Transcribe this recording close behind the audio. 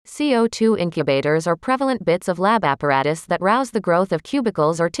CO2 incubators are prevalent bits of lab apparatus that rouse the growth of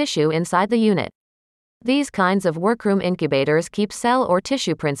cubicles or tissue inside the unit. These kinds of workroom incubators keep cell or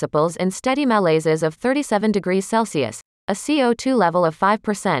tissue principles in steady malaises of 37 degrees Celsius, a CO2 level of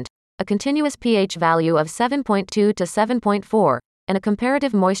 5%, a continuous pH value of 7.2 to 7.4, and a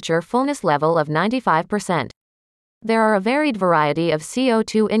comparative moisture fullness level of 95%. There are a varied variety of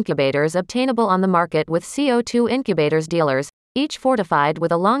CO2 incubators obtainable on the market with CO2 incubators dealers, each fortified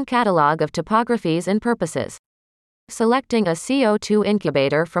with a long catalog of topographies and purposes. Selecting a CO2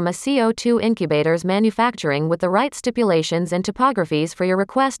 incubator from a CO2 incubator's manufacturing with the right stipulations and topographies for your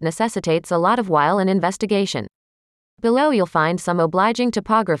request necessitates a lot of while and investigation. Below you'll find some obliging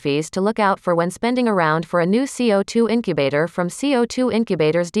topographies to look out for when spending around for a new CO2 incubator from CO2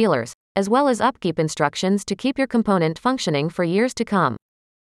 incubators dealers, as well as upkeep instructions to keep your component functioning for years to come.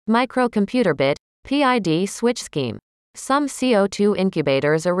 Microcomputer bit, PID switch scheme. Some CO2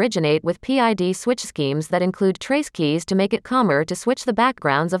 incubators originate with PID switch schemes that include trace keys to make it calmer to switch the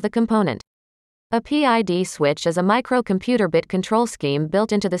backgrounds of the component. A PID switch is a microcomputer bit control scheme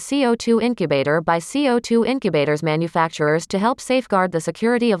built into the CO2 incubator by CO2 incubators manufacturers to help safeguard the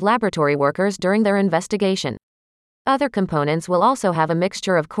security of laboratory workers during their investigation. Other components will also have a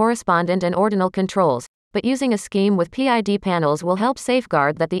mixture of correspondent and ordinal controls, but using a scheme with PID panels will help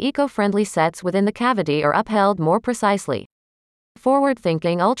safeguard that the eco-friendly sets within the cavity are upheld more precisely.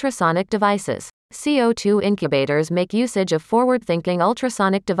 Forward-thinking ultrasonic devices. CO2 incubators make usage of forward-thinking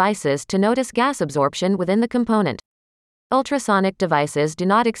ultrasonic devices to notice gas absorption within the component. Ultrasonic devices do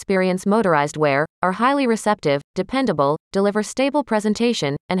not experience motorized wear, are highly receptive, dependable, deliver stable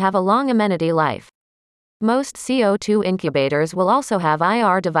presentation, and have a long amenity life. Most CO2 incubators will also have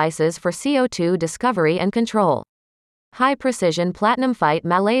IR devices for CO2 discovery and control. High-precision platinum fight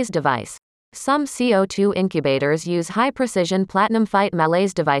malaise device. Some CO2 incubators use high-precision platinum fight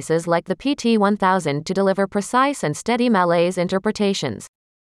malaise devices like the PT1000 to deliver precise and steady malaise interpretations.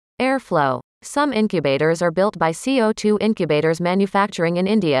 Airflow. Some incubators are built by CO2 incubators manufacturing in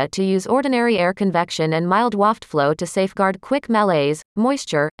India to use ordinary air convection and mild waft flow to safeguard quick malaise,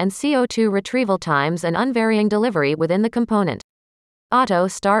 moisture, and CO2 retrieval times and unvarying delivery within the component. Auto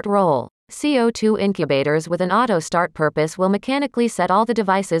start roll. CO2 incubators with an auto start purpose will mechanically set all the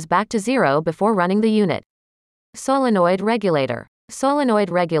devices back to zero before running the unit. Solenoid regulator. Solenoid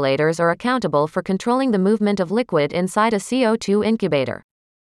regulators are accountable for controlling the movement of liquid inside a CO2 incubator.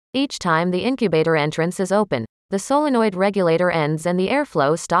 Each time the incubator entrance is open, the solenoid regulator ends and the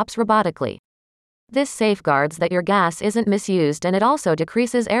airflow stops robotically. This safeguards that your gas isn't misused and it also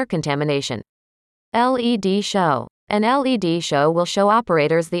decreases air contamination. LED show. An LED show will show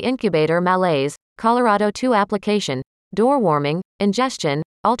operators the incubator malaise, Colorado 2 application, door warming, ingestion,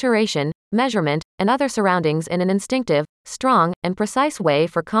 alteration, measurement, and other surroundings in an instinctive, strong, and precise way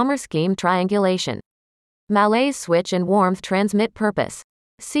for calmer scheme triangulation. Malaise switch and warmth transmit purpose.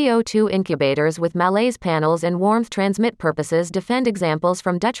 CO2 incubators with malaise panels and warmth transmit purposes defend examples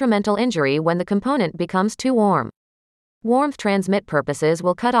from detrimental injury when the component becomes too warm. Warmth transmit purposes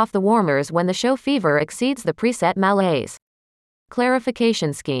will cut off the warmers when the show fever exceeds the preset malaise.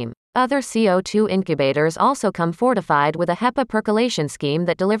 Clarification scheme. Other CO2 incubators also come fortified with a HEPA percolation scheme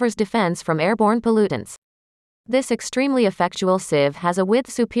that delivers defense from airborne pollutants. This extremely effectual sieve has a width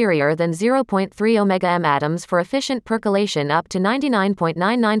superior than 0.3 omega m atoms for efficient percolation up to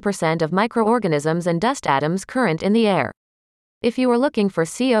 99.99% of microorganisms and dust atoms current in the air. If you are looking for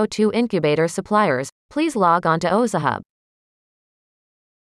CO2 incubator suppliers, please log on to OzaHub.